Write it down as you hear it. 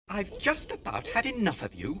I've just about had enough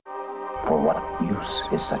of you. For what use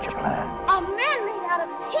is such a plan? A man made out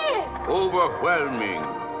of tin. Overwhelming,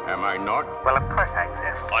 am I not? Well, of course I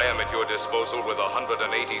exist. I am at your disposal with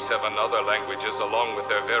 187 other languages along with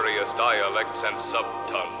their various dialects and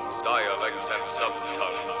subtongues.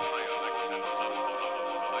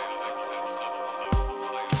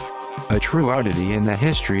 A true oddity in the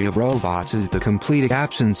history of robots is the complete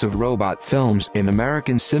absence of robot films in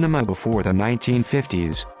American cinema before the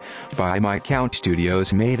 1950s. By my count,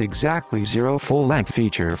 studios made exactly 0 full-length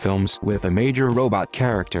feature films with a major robot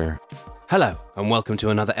character. Hello, and welcome to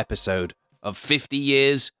another episode of 50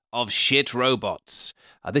 Years of Shit Robots.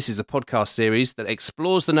 This is a podcast series that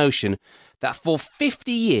explores the notion that for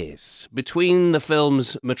 50 years, between the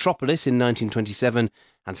films Metropolis in 1927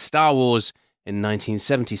 and Star Wars in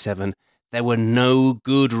 1977, there were no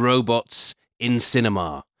good robots in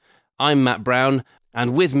cinema. I'm Matt Brown,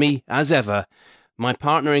 and with me, as ever, my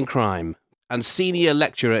partner in crime and senior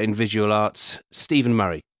lecturer in visual arts, Stephen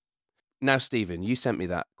Murray. Now, Stephen, you sent me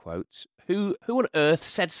that quote. Who on earth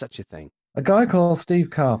said such a thing? A guy called Steve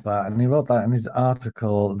Carper, and he wrote that in his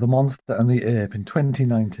article, The Monster and the Ape, in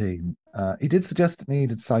 2019. He did suggest it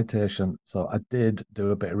needed citation, so I did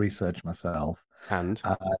do a bit of research myself. And?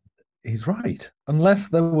 He's right. Unless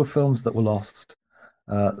there were films that were lost,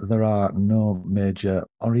 there are no major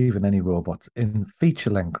or even any robots in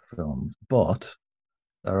feature-length films, but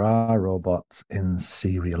there are robots in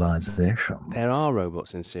serializations. There are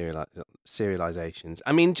robots in serializations.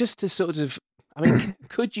 I mean, just to sort of...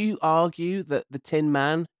 could you argue that the Tin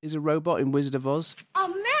Man is a robot in Wizard of Oz? A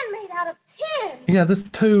man made out of tin. Yeah, there's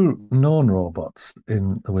two known robots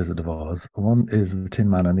in The Wizard of Oz. One is the Tin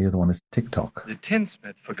Man and the other one is TikTok. The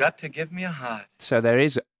Tinsmith forgot to give me a heart. So there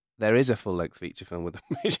is a full-length feature film with a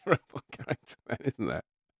major robot character, isn't there?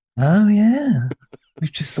 Oh, yeah.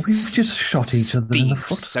 We've just shot each other in the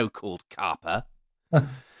foot. So-called Carper.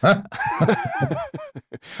 But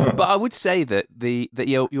I would say that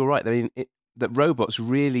you're right. I mean, that robots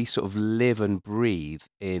really sort of live and breathe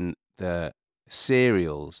in the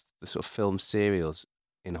serials, the sort of film serials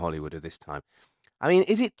in Hollywood of this time. I mean,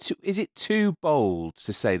 is it too bold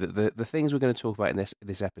to say that the things we're going to talk about in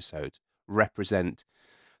this episode represent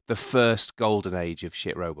the first golden age of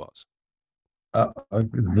shit robots?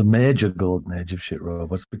 The major golden age of shit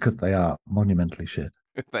robots, because they are monumentally shit.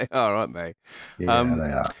 They are, aren't they? Yeah,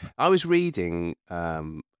 they are. I was reading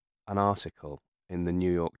an article in the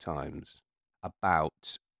New York Times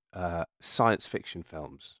about science fiction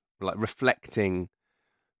films, like reflecting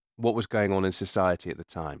what was going on in society at the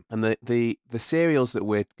time. And the serials that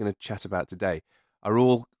we're going to chat about today are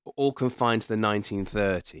all confined to the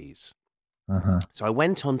 1930s. Uh-huh. So I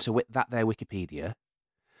went on to their Wikipedia,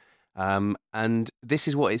 and this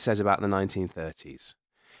is what it says about the 1930s.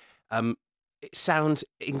 It sounds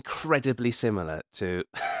incredibly similar to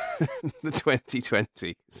the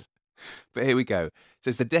 2020s. But here we go. It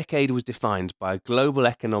says the decade was defined by a global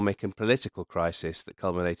economic and political crisis that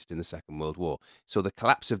culminated in the Second World War. So the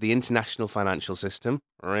collapse of the international financial system,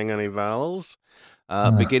 ring any bells?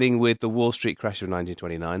 Beginning with the Wall Street crash of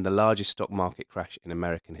 1929, the largest stock market crash in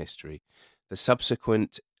American history. The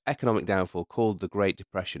subsequent economic downfall, called the Great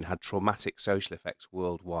Depression, had traumatic social effects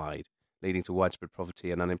worldwide, leading to widespread poverty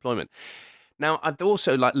and unemployment. Now, I've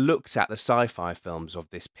also looked at the sci-fi films of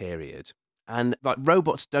this period, and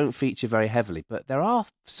robots don't feature very heavily, but there are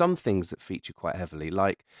some things that feature quite heavily,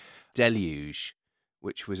 like Deluge,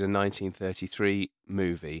 which was a 1933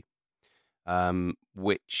 movie,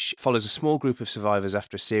 which follows a small group of survivors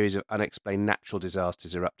after a series of unexplained natural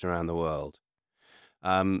disasters erupt around the world.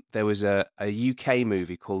 There was a UK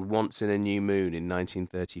movie called Once in a New Moon in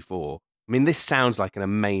 1934. I mean, this sounds like an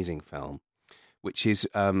amazing film, which is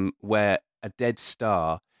where a dead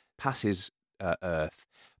star passes Earth,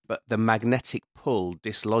 but the magnetic pull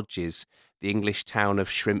dislodges the English town of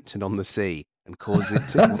Shrimpton-on-the-Sea and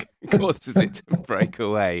causes it to break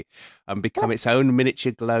away and become its own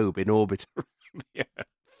miniature globe in orbit around the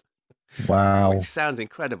Earth. Wow. Which sounds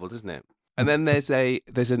incredible, doesn't it? And then there's a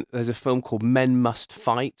film called Men Must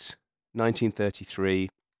Fight, 1933,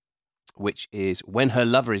 which is when her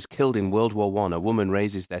lover is killed in World War I, a woman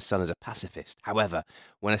raises their son as a pacifist. However,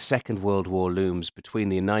 when a Second World War looms between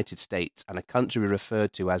the United States and a country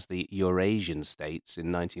referred to as the Eurasian states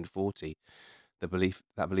in 1940, that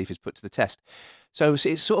belief is put to the test. So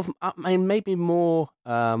it's sort of maybe more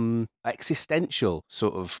existential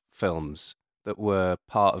sort of films that were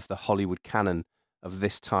part of the Hollywood canon of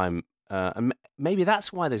this time. And maybe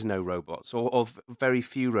that's why there's no robots or very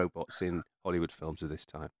few robots in Hollywood films of this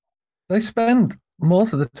time. They spend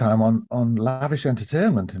most of the time on lavish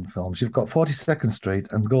entertainment in films. You've got 42nd Street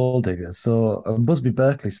and Gold Diggers. So Busby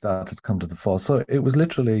Berkeley started to come to the fore. So it was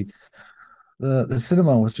literally the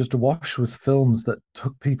cinema was just awash with films that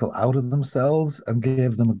took people out of themselves and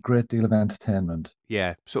gave them a great deal of entertainment.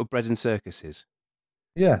 Yeah, sort of bread and circuses.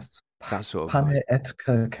 Yes, That sort of pane vibe. et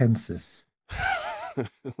circenses.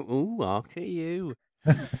 Ooh, hark at you.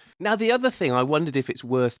 Now, the other thing I wondered if it's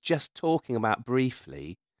worth just talking about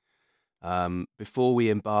briefly before we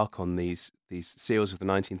embark on these serials of the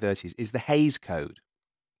 1930s is the Hays Code.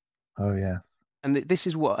 Oh yes. And this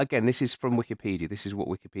is what, again, this is from Wikipedia. This is what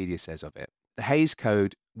Wikipedia says of it. The Hays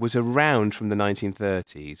Code was around from the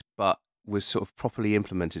 1930s, but was sort of properly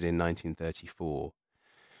implemented in 1934.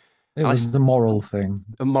 It was a moral thing.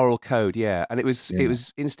 A moral code, yeah. And it was Yeah. it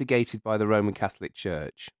was instigated by the Roman Catholic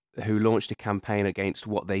Church, who launched a campaign against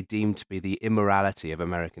what they deemed to be the immorality of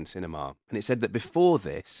American cinema. And it said that before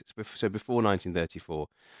this, so before 1934,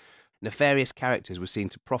 nefarious characters were seen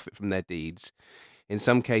to profit from their deeds, in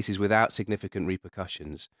some cases without significant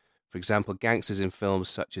repercussions. For example, gangsters in films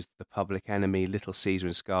such as The Public Enemy, Little Caesar,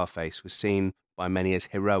 and Scarface were seen by many as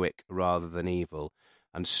heroic rather than evil,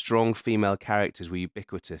 and strong female characters were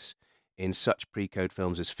ubiquitous in such pre-code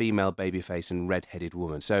films as Female Babyface and Red-Headed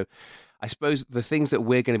Woman. So I suppose the things that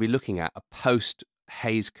we're going to be looking at are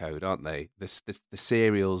post-Hays Code, aren't they? The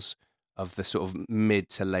serials of the sort of mid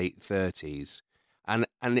to late 30s. And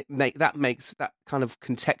that kind of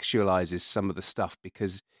contextualizes some of the stuff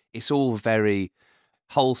because it's all very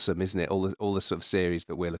wholesome, isn't it? All the sort of series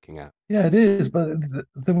that we're looking at. Yeah, it is, but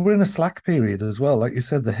they were in a slack period as well. Like you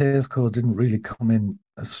said, the Hays Code didn't really come in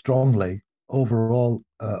as strongly overall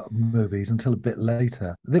movies until a bit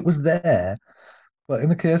later. It was there, but in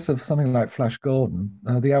the case of something like Flash Gordon,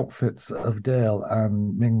 the outfits of Dale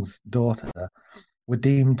and Ming's daughter were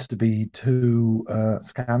deemed to be too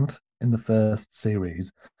scant in the first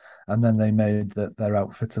series, and then they made their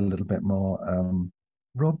outfits a little bit more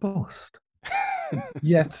robust.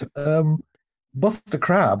 Yet Buster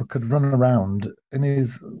Crabbe could run around in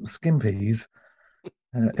his skimpies,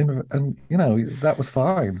 and you know that was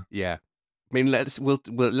fine. Yeah, I mean, let's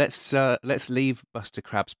leave Buster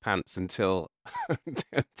Crabbe's pants until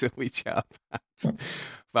until we chat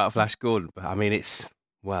about Flash Gordon. But I mean, it's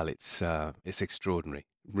extraordinary.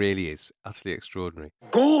 It really is utterly extraordinary.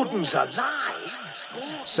 Gordon's alive.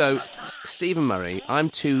 So, Stephen Murray, I'm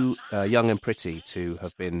too young and pretty to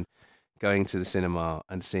have been going to the cinema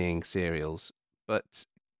and seeing serials, but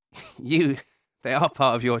they are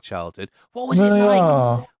part of your childhood. What was it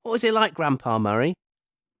like? What was it like, Grandpa Murray?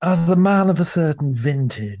 As a man of a certain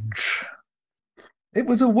vintage, it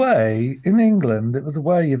was a way in England. It was a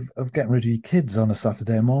way of getting rid of your kids on a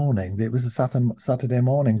Saturday morning. It was a Saturday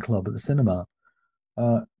morning club at the cinema.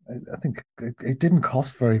 I think it didn't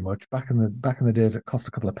cost very much back in the days. It cost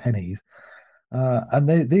a couple of pennies,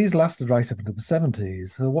 and these lasted right up into the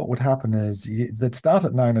 70s. So what would happen is they'd start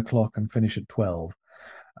at 9 o'clock and finish at 12,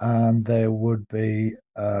 and there would be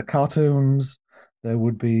cartoons. There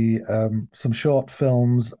would be some short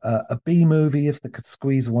films, a B movie if they could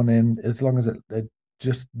squeeze one in, as long as it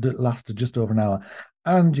just lasted just over an hour.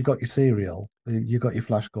 And you got your serial, you got your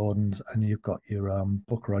Flash Gordons, and you've got your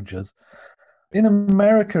Buck Rogers. In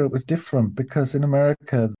America, it was different because in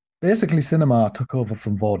America, basically cinema took over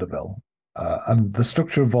from vaudeville. And the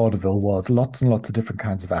structure of vaudeville was lots and lots of different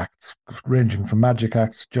kinds of acts, ranging from magic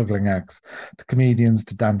acts, juggling acts, to comedians,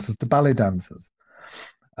 to dancers, to ballet dancers.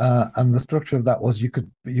 And the structure of that was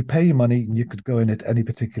you pay your money and you could go in at any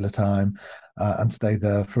particular time and stay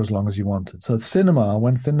there for as long as you wanted. So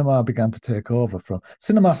when cinema began to take over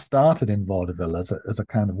cinema started in vaudeville as a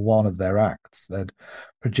kind of one of their acts. They'd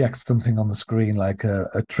project something on the screen like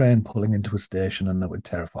a train pulling into a station, and that would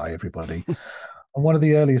terrify everybody. And one of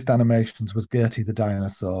the earliest animations was Gertie the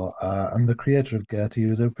dinosaur, and the creator of Gertie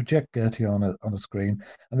would project Gertie on a screen,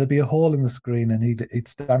 and there'd be a hole in the screen, and he'd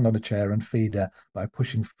stand on a chair and feed her by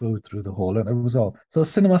pushing food through the hole, and it was all. So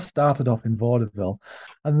cinema started off in vaudeville,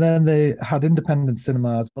 and then they had independent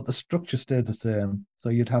cinemas, but the structure stayed the same. So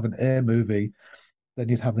you'd have an A movie, then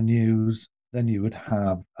you'd have the news, then you would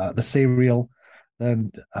have the serial,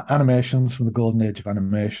 then animations from the golden age of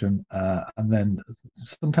animation, and then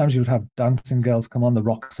sometimes you would have dancing girls come on. The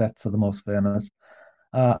Roxettes are the most famous.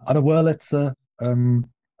 And a Wurlitzer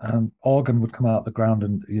organ would come out of the ground,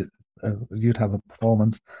 and you'd have a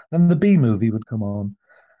performance. Then the B movie would come on,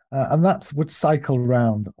 and that would cycle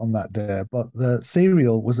round on that day. But the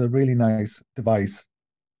serial was a really nice device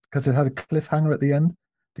because it had a cliffhanger at the end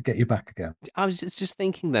to get you back again. I was just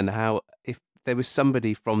thinking then how if there was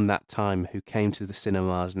somebody from that time who came to the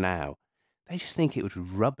cinemas now, they just think it was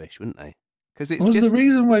rubbish, wouldn't they? Because it's Well, just... the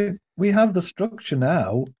reason why we have the structure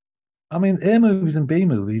now, I mean, A movies and B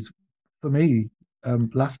movies, for me,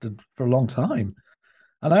 lasted for a long time.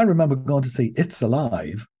 And I remember going to see It's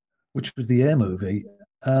Alive, which was the A movie,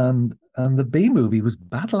 and the B movie was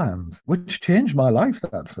Badlands, which changed my life,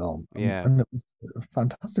 that film. Yeah. And it was a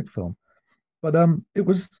fantastic film. But it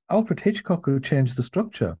was Alfred Hitchcock who changed the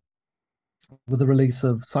structure with the release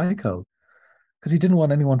of Psycho, because he didn't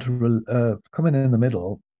want anyone to come in the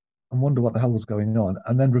middle and wonder what the hell was going on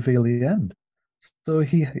and then reveal the end. So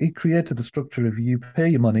he created the structure of you pay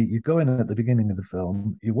your money, you go in at the beginning of the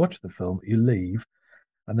film, you watch the film, you leave,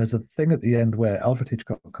 and there's a thing at the end where Alfred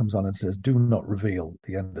Hitchcock comes on and says, "Do not reveal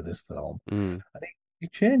the end of this film." Mm. And he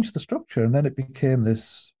changed the structure, and then it became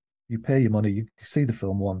this: you pay your money, you see the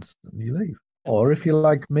film once, and you leave. Or if you're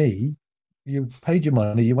like me, you paid your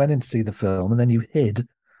money, you went in to see the film, and then you hid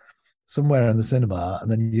somewhere in the cinema, and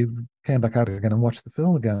then you came back out again and watched the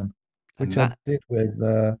film again, which I did with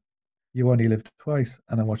You Only Live Twice,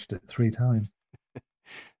 and I watched it 3 times.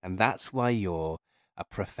 And that's why you're a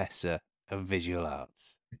professor of visual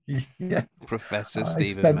arts. Yes. Professor I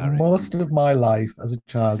Stephen spent Marriott. most of my life as a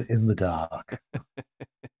child in the dark.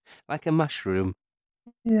 Like a mushroom.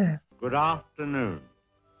 Yes. Good afternoon.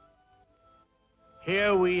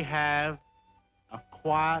 Here we have a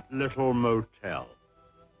quiet little motel,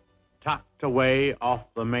 tucked away off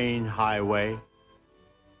the main highway,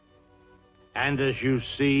 and as you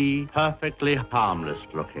see, perfectly harmless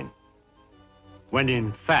looking, when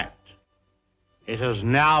in fact, it has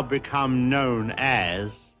now become known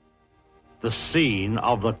as the scene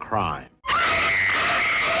of the crime.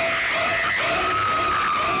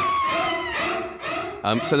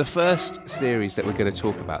 So the first series that we're going to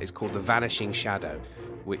talk about is called The Vanishing Shadow,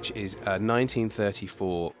 which is a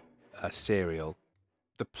 1934 serial.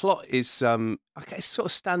 The plot is it's sort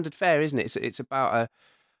of standard fare, isn't it? It's about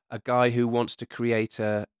a guy who wants to create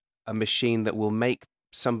a machine that will make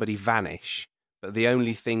somebody vanish, but the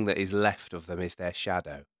only thing that is left of them is their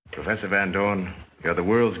shadow. Professor Van Dorn, you're the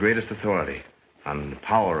world's greatest authority on the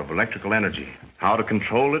power of electrical energy, how to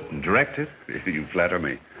control it and direct it. You flatter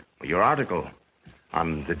me. Your article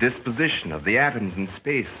on the disposition of the atoms in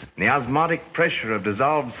space and the osmotic pressure of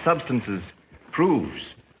dissolved substances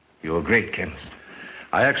proves you're a great chemist.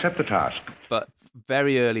 I accept the task. But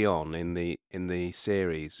very early on in the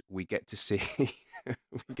series, we get to see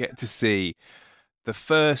the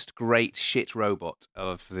first great shit robot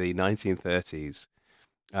of the 1930s.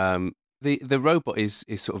 The robot is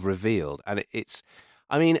sort of revealed, and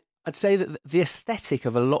I'd say that the aesthetic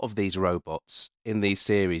of a lot of these robots in these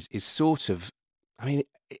series is sort of,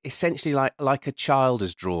 essentially like a child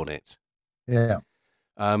has drawn it. Yeah.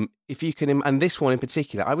 If you can, and this one in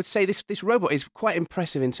particular, I would say this robot is quite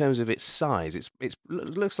impressive in terms of its size. It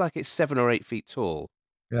looks like it's 7 or 8 feet tall.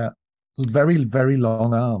 Yeah. Very, very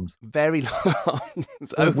long arms. Very long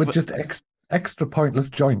arms. With just extra pointless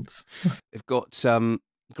joints. They've got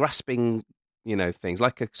grasping, things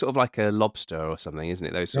like a lobster or something, isn't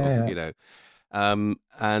it? Those sort of,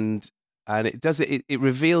 and it does it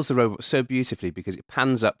reveals the robot so beautifully because it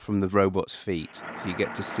pans up from the robot's feet, so you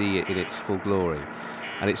get to see it in its full glory.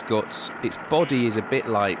 And its body is a bit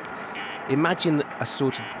like, imagine a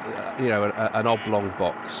sort of, an oblong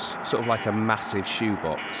box, sort of like a massive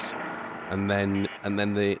shoebox. And then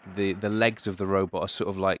the legs of the robot are sort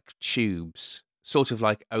of like tubes, sort of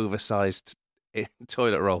like oversized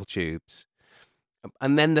toilet roll tubes.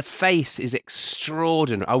 And then the face is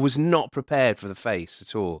extraordinary. I was not prepared for the face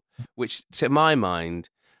at all, which to my mind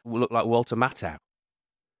will look like Walter Matthau.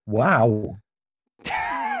 Wow.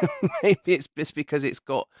 Maybe it's just because it's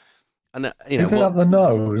got, Isn't that the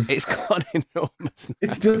nose? It's got an enormous nose.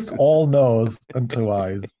 It's just all nose and 2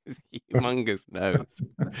 eyes. It's a humongous nose.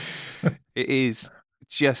 It is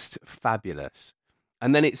just fabulous.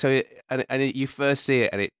 And then you first see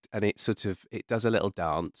it, and it does a little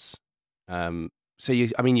dance. So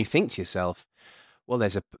you think to yourself, well,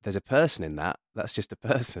 there's a person in that. That's just a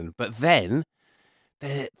person. But then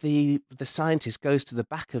the scientist goes to the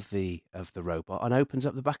back of the robot and opens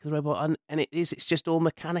up the back of the robot, and it's just all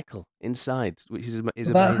mechanical inside, which is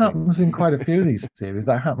amazing. That happens in quite a few of these series.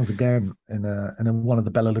 That happens again in one of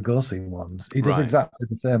the Bela Lugosi ones. He does exactly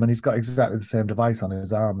the same, and he's got exactly the same device on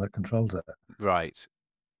his arm that controls it. Right.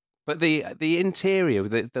 But the interior,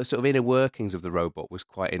 the sort of inner workings of the robot was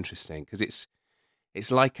quite interesting because it's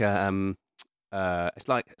like it's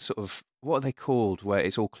like sort of, what are they called, where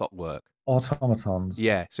it's all clockwork? Automatons.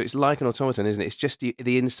 Yeah, so it's like an automaton, isn't it? It's just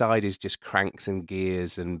the inside is just cranks and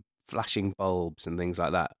gears and flashing bulbs and things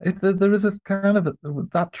like that. There is this kind of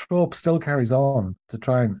that trope still carries on to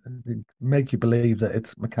try and make you believe that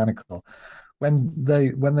it's mechanical, when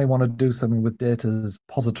they want to do something with Data's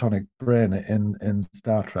positronic brain in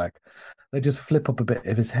Star Trek, they just flip up a bit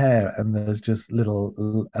of his hair, and there's just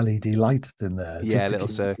little LED lights in there. Yeah, just to little give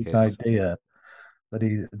you circuits. this idea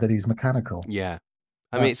that he's mechanical. Yeah,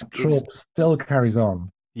 I mean, That trope still carries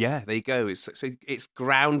on. Yeah, there you go. It's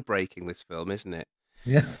groundbreaking, this film, isn't it?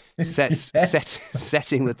 Yeah,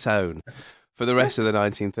 setting the tone for the rest of the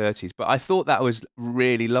 1930s. But I thought that was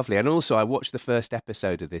really lovely, and also I watched the first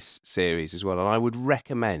episode of this series as well, and I would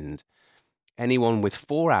recommend anyone with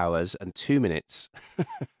 4 hours and 2 minutes,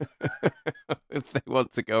 if they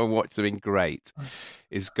want to go and watch something great,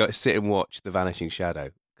 is go sit and watch The Vanishing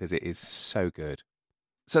Shadow, because it is so good.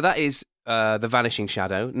 So that is The Vanishing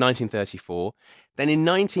Shadow, 1934. Then in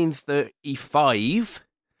 1935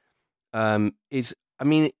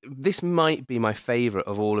 this might be my favourite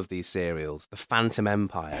of all of these serials, The Phantom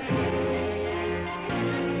Empire.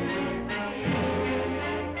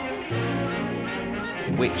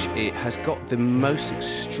 Which it has got the most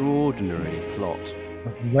extraordinary plot. A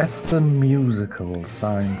Western musical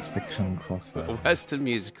science fiction crossover. A Western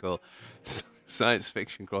musical science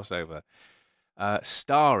fiction crossover.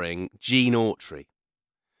 Starring Gene Autry.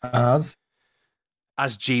 As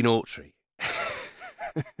Gene Autry.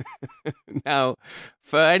 Now,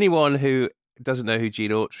 for anyone who doesn't know who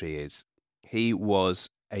Gene Autry is, he was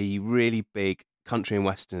a really big country and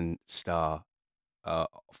western star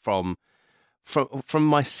from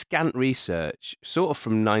my scant research, sort of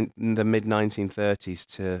from the mid-1930s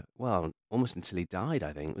to, well, almost until he died,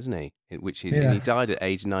 I think, wasn't he? He died at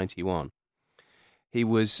age 91. He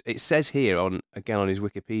was, it says here, on his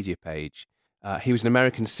Wikipedia page, he was an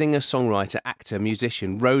American singer, songwriter, actor,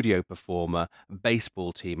 musician, rodeo performer,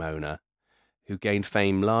 baseball team owner, who gained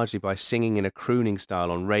fame largely by singing in a crooning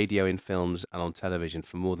style on radio, in films, and on television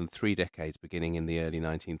for more than 3 decades, beginning in the early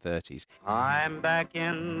 1930s. I'm back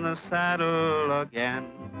in the saddle again,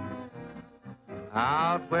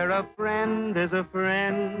 out where a friend is a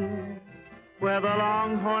friend, where the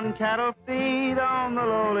longhorn cattle feed on the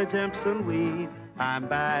lowly Timpson weed. I'm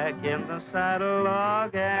back in the saddle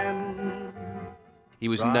again. He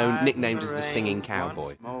was nicknamed as the Singing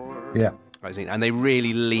Cowboy. Yeah. And they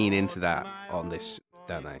really lean into that on this,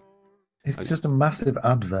 don't they? It's just a massive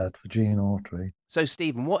advert for Gene Autry. So,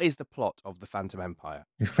 Stephen, what is the plot of The Phantom Empire?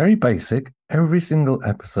 It's very basic. Every single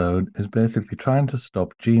episode is basically trying to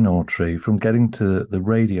stop Gene Autry from getting to the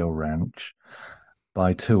radio ranch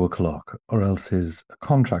by 2:00, or else his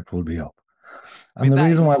contract will be up. And the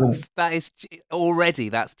reason why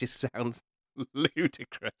that just sounds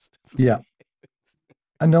ludicrous. Yeah.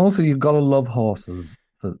 And also, you've got to love horses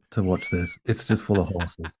to watch this. It's just full of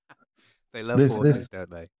horses. They love horses,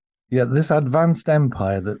 don't they? Yeah, this advanced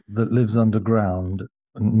empire that lives underground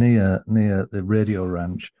near the radio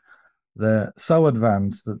ranch, they're so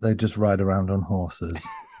advanced that they just ride around on horses.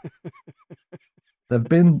 They've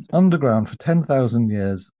been underground for 10,000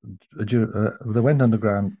 years. They went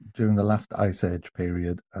underground during the last Ice Age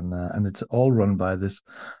period, and it's all run by this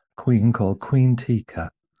queen called Queen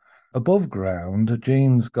Tika. Above ground,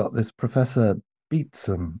 Gene's got this Professor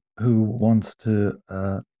Beatson who wants to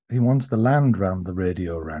land round the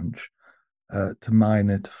radio ranch to mine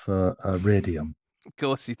it for radium. Of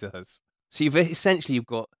course he does. So you've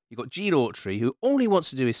got Gene Autry, who all he wants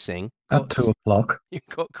to do is sing at 2:00. You've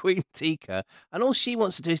got Queen Tika, and all she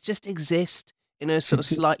wants to do is just exist in a sort of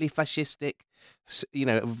slightly fascistic,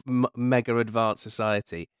 mega advanced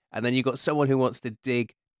society. And then you've got someone who wants to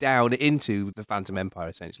dig down into the Phantom Empire,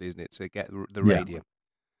 essentially, isn't it, to get the radium?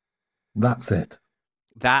 That's it.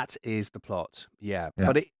 That is the plot. Yeah.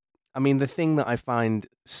 But the thing that I find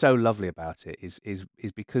so lovely about it is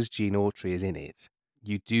because Gene Autry is in it,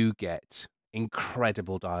 you do get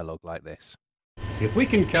incredible dialogue like this. If we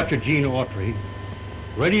can capture Gene Autry,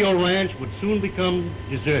 Radio Ranch would soon become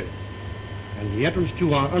deserted, and the entrance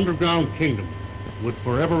to our underground kingdom would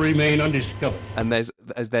forever remain undiscovered. And there's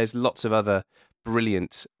lots of other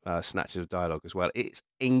brilliant snatches of dialogue as well. It's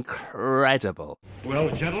incredible. Well,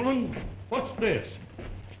 gentlemen, what's this?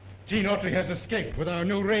 Gene Autry has escaped with our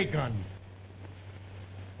new ray gun.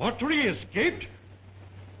 Autry escaped?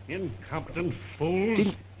 Incompetent fools.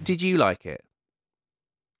 Did you like it?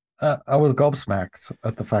 I was gobsmacked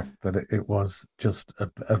at the fact that it was just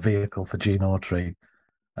a vehicle for Gene Autry,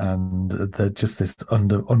 and just this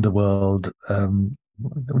underworld.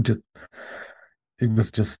 It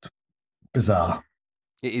was just bizarre.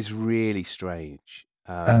 It is really strange.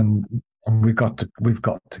 And we've got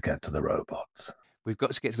to get to the robots. We've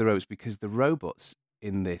got to get to the robots because the robots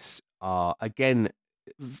in this are, again,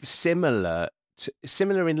 similar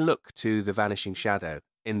in look to The Vanishing Shadow,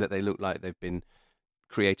 in that they look like they've been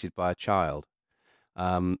created by a child.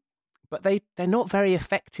 But they're not very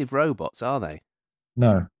effective robots, are they?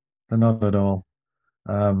 No, they're not at all.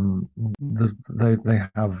 They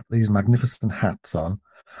have these magnificent hats on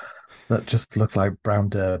that just look like brown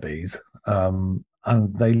derbies, and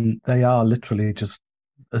they are literally just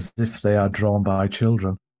as if they are drawn by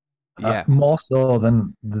children. Yeah, more so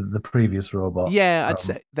than the previous robot. Yeah, I'd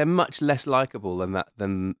say they're much less likable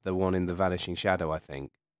than the one in The Vanishing Shadow, I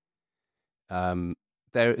think.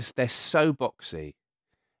 They're so boxy,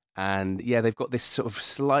 and yeah, they've got this sort of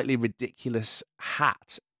slightly ridiculous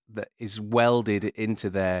hat that is welded into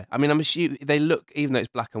their. I mean, I'm assuming they look, even though it's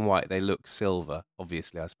black and white, they look silver.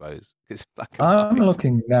 Obviously, I suppose because black and I'm white.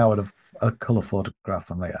 looking now at a colour photograph,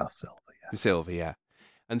 and they are silver. Yeah. Silver, yeah.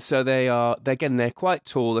 And so they're quite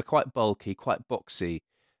tall, they're quite bulky, quite boxy,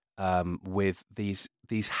 with these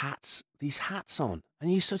hats on,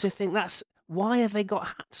 and you sort of think, why have they got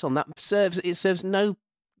hats on? That serves no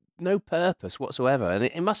purpose whatsoever, and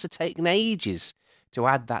it must have taken ages to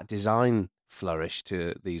add that design flourish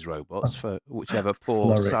to these robots for whichever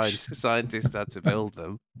poor scientist had to build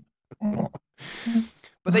them.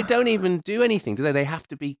 But they don't even do anything, do they? They have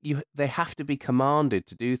to be commanded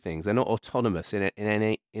to do things. They're not autonomous in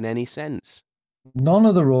any sense. None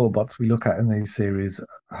of the robots we look at in these series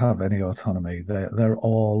have any autonomy. They're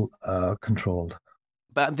all controlled.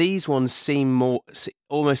 But these ones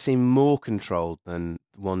almost seem more controlled than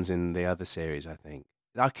ones in the other series, I think.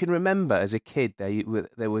 I can remember as a kid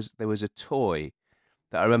there was a toy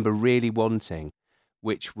that I remember really wanting,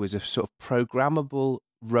 which was a sort of programmable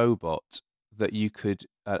robot that you could,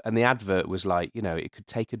 and the advert was like, it could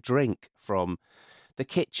take a drink from the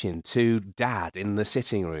kitchen to Dad in the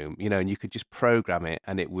sitting room, and you could just program it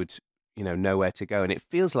and it would, know where to go. And it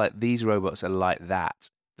feels like these robots are like that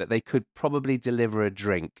they could probably deliver a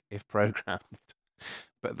drink if programmed,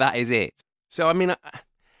 but that is it. So, I mean,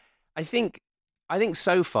 I think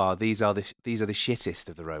so far these are the shittest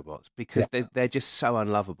of the robots because they're just so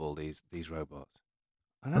unlovable. These robots.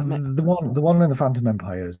 The one in the Phantom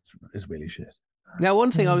Empire is really shit. Now,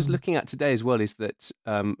 one thing I was looking at today as well is that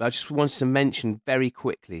I just wanted to mention very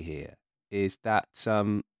quickly here is that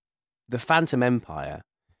the Phantom Empire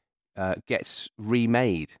gets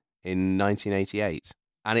remade in 1988,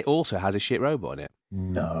 and it also has a shit robot in it.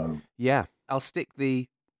 No. Yeah, I'll stick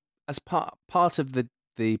as part of the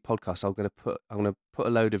podcast. I'm going to put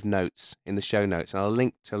a load of notes in the show notes, and I'll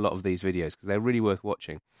link to a lot of these videos because they're really worth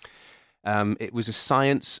watching. It was a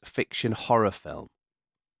science fiction horror film.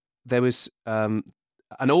 There was an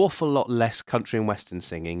awful lot less country and western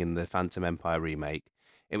singing in the Phantom Empire remake.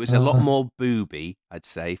 It was a lot more booby, I'd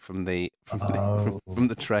say, from the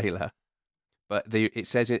trailer. But it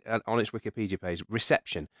says on its Wikipedia page,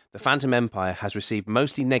 reception. The Phantom Empire has received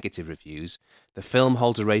mostly negative reviews. The film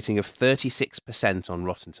holds a rating of 36% on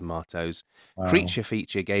Rotten Tomatoes. Wow. Creature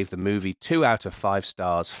Feature gave the movie 2 out of 5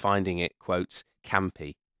 stars, finding it, quotes,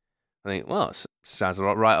 campy. I think, well, it sounds a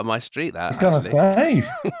lot right up my street, that. I was going to say,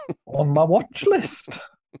 on my watch list.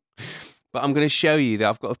 But I'm going to show you that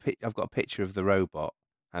I've got a picture of the robot.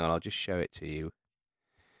 Hang on, I'll just show it to you.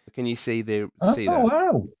 Can you see that?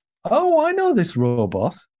 Wow. Oh, I know this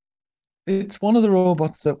robot. It's one of the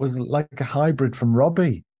robots that was like a hybrid from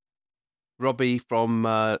Robbie. Robbie from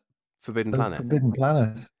Forbidden Planet. Forbidden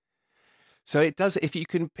Planet. So it does, if you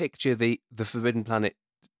can picture the Forbidden Planet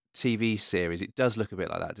TV series, it does look a bit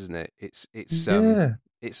like that, doesn't it? It's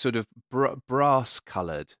sort of brass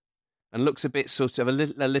coloured and looks a bit sort of a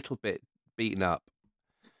little bit beaten up,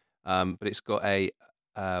 but it's got a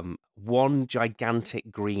one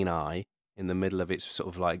gigantic green eye in the middle of its sort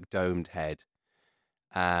of like domed head,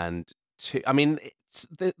 and two. I mean,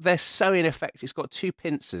 they're so ineffective. It's got 2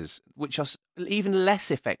 pincers, which are even less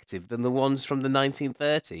effective than the ones from the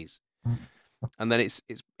 1930s. And then its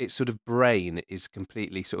sort of brain is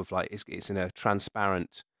completely sort of like it's in a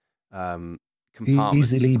transparent compartment.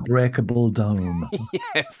 Easily breakable dome.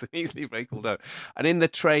 Yes, the easily breakable dome. And in the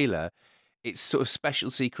trailer, its sort of special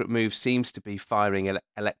secret move seems to be firing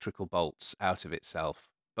electrical bolts out of itself.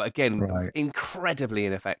 But again, incredibly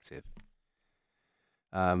ineffective.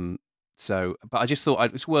 But I just thought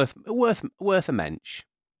it was worth a mention.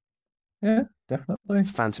 Yeah, definitely.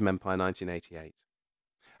 Phantom Empire 1988.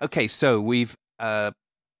 Okay, so we've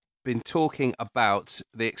been talking about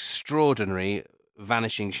the extraordinary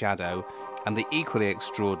Vanishing Shadow and the equally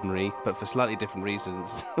extraordinary, but for slightly different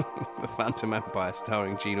reasons, the Phantom Empire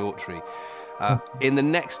starring Gene Autry. In the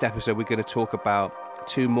next episode, we're going to talk about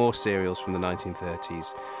 2 more serials from the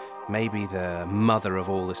 1930s, maybe the mother of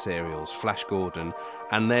all the serials, Flash Gordon,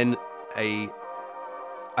 and then a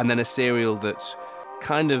serial that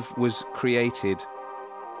kind of was created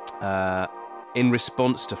in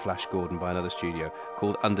response to Flash Gordon by another studio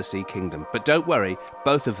called Undersea Kingdom. But don't worry,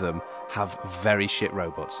 both of them have very shit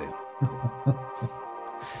robots in.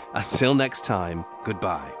 Until next time,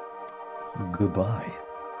 goodbye. Goodbye.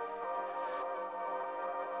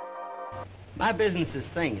 My business is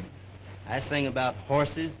singing. I sing about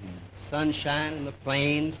horses and sunshine and the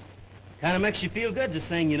plains. Kind of makes you feel good to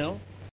sing, you know.